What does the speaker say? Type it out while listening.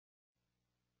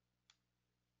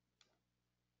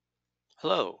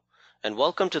Hello, and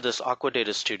welcome to this Aqua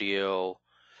Data Studio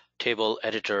table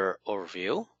editor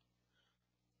overview.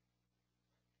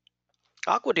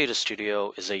 Aqua Data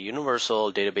Studio is a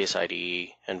universal database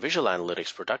IDE and visual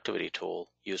analytics productivity tool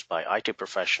used by IT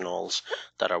professionals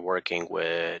that are working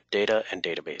with data and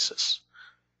databases.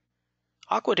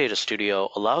 Aqua Data Studio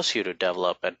allows you to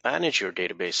develop and manage your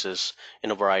databases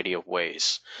in a variety of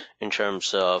ways in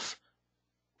terms of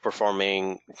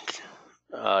performing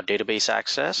database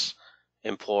access,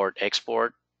 import,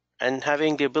 export, and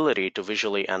having the ability to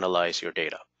visually analyze your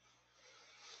data.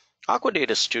 Aqua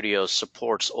Data Studio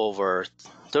supports over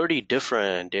 30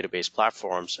 different database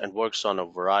platforms and works on a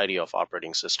variety of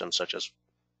operating systems such as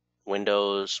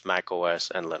Windows, Mac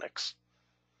OS, and Linux.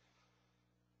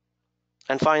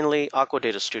 And finally, Aqua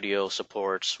Data Studio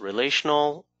supports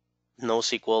relational,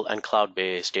 NoSQL, and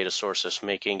cloud-based data sources,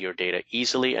 making your data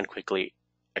easily and quickly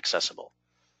accessible.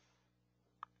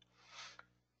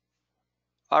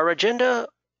 Our agenda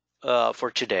for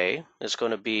today is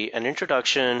going to be an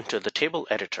introduction to the table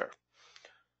editor,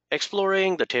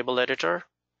 exploring the table editor,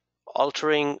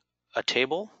 altering a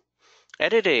table,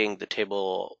 editing the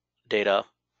table data,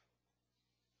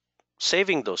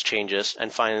 saving those changes,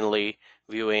 and finally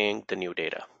viewing the new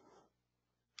data.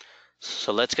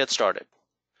 So let's get started.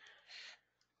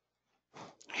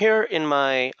 Here in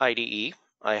my IDE,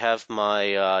 I have my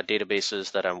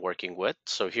databases that I'm working with.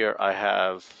 So here I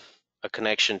have a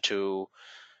connection to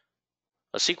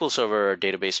a SQL Server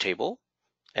database table.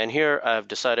 And here I've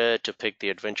decided to pick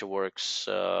the AdventureWorks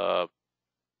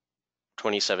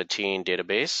 2017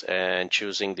 database and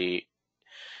choosing the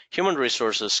Human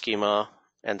Resources schema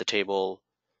and the table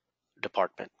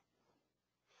department.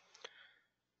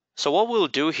 So what we'll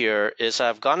do here is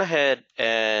I've gone ahead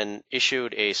and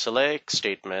issued a select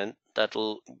statement that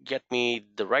will get me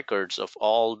the records of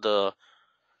all the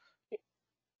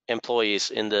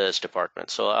employees in this department.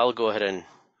 So I'll go ahead and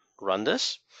run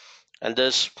this, and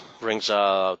this brings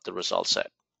out the result set.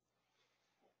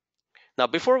 Now,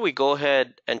 before we go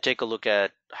ahead and take a look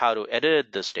at how to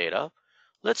edit this data,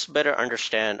 let's better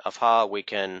understand of how we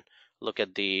can look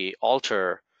at the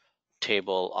alter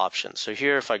table option. So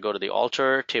here, if I go to the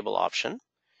alter table option,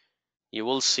 you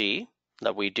will see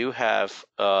that we do have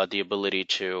the ability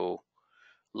to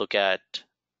look at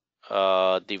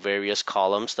the various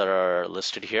columns that are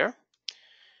listed here.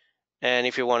 And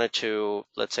if you wanted to,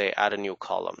 let's say, add a new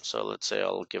column. So let's say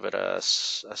I'll give it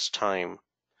as time.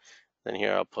 Then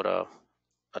here I'll put a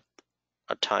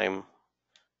time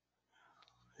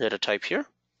data type here.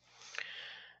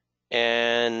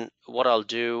 And what I'll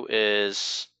do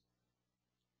is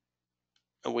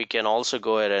we can also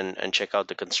go ahead and check out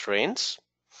the constraints.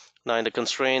 Now in the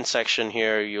constraints section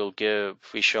here, you'll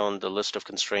be shown the list of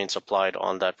constraints applied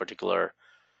on that particular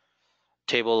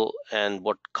table and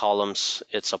what columns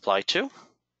it's applied to.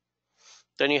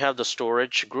 Then you have the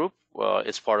storage group.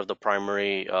 It's part of the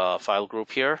primary file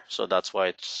group here, so that's why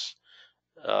it's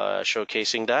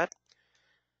showcasing that.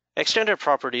 Extended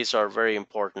properties are very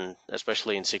important,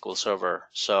 especially in SQL Server.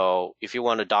 So if you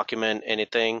want to document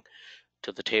anything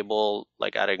to the table,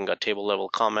 like adding a table level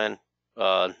comment,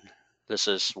 this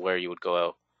is where you would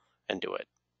go and do it.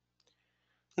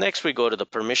 Next, we go to the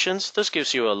permissions. This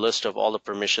gives you a list of all the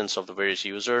permissions of the various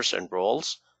users and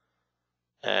roles,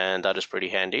 and that is pretty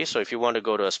handy. So if you want to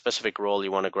go to a specific role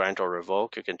you want to grant or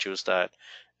revoke, you can choose that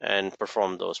and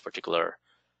perform those particular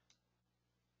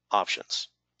options.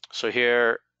 So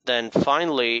here, then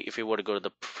finally, if you were to go to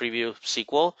the preview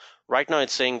SQL, right now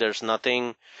it's saying there's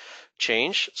nothing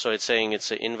changed. So it's saying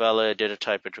it's an invalid data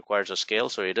type, it requires a scale.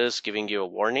 So it is giving you a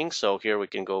warning. So here we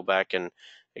can go back and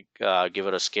give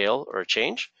it a scale or a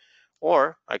change,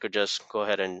 or I could just go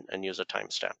ahead and use a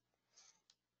timestamp.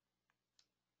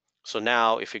 So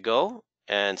now if you go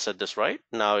and set this right,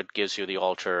 now it gives you the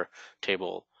alter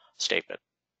table statement.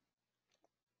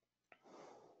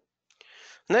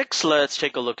 Next, let's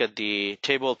take a look at the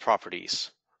table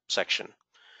properties section.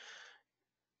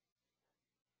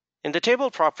 In the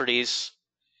table properties,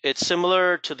 it's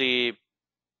similar to the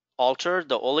alter.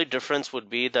 The only difference would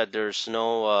be that there's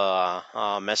no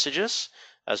messages,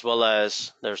 as well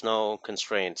as there's no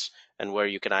constraints, and where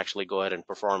you can actually go ahead and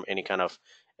perform any kind of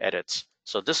edits.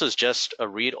 So this is just a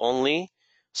read-only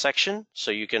section,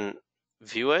 so you can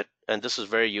view it, and this is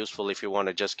very useful if you want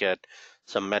to just get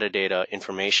some metadata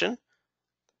information.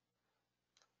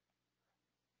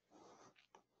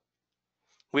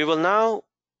 We will now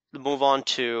move on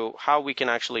to how we can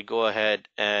actually go ahead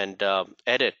and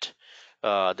edit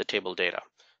the table data.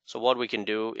 So what we can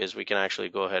do is we can actually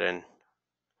go ahead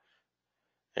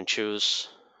and choose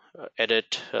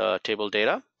edit table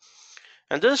data.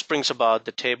 And this brings about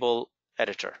the table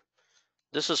editor.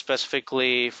 This is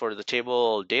specifically for the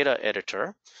table data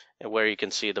editor, and where you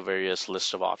can see the various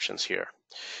list of options here.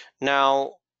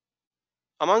 Now,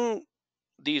 among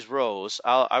these rows,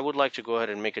 I would like to go ahead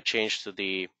and make a change to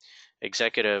the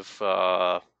executive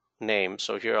name.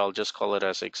 So here I'll just call it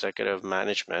as executive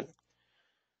management.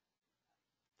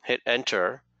 Hit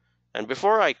enter. And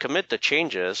before I commit the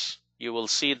changes, you will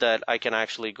see that I can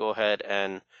actually go ahead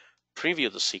and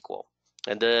preview the SQL.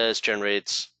 And this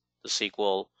generates the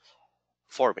SQL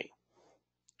for me.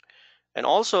 And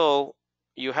also,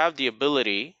 you have the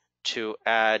ability to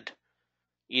add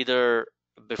either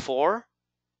before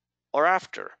or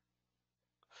after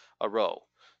a row.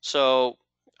 So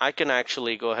I can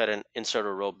actually go ahead and insert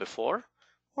a row before,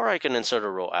 or I can insert a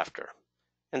row after.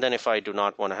 And then if I do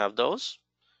not want to have those,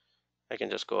 I can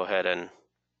just go ahead and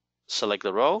select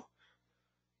the row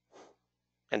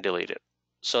and delete it.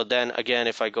 So then again,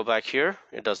 if I go back here,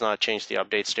 it does not change the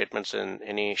update statements in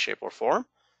any shape or form.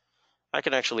 I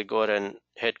can actually go ahead and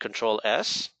hit Control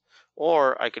S,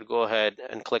 or I could go ahead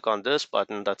and click on this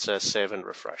button that says Save and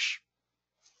Refresh.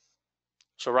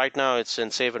 So right now it's in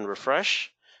Save and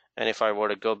Refresh. And if I were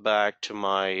to go back to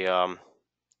my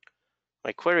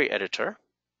my query editor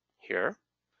here,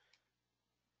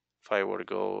 if I were to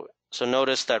go, so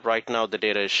notice that right now the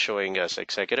data is showing as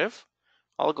executive.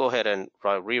 I'll go ahead and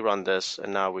rerun this,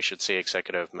 and now we should see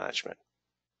executive management.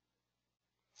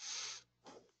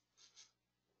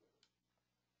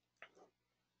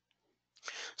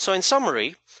 So in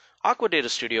summary, Aqua Data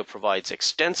Studio provides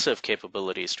extensive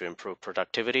capabilities to improve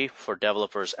productivity for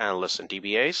developers, analysts, and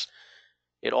DBAs.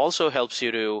 It also helps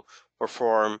you to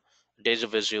perform data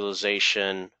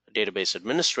visualization, database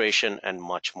administration, and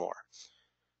much more.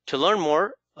 To learn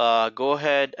more, go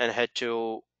ahead and head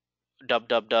to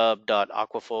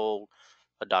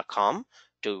www.aquafold.com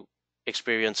to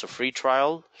experience a free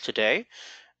trial today.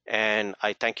 And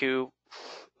I thank you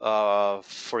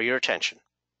for your attention.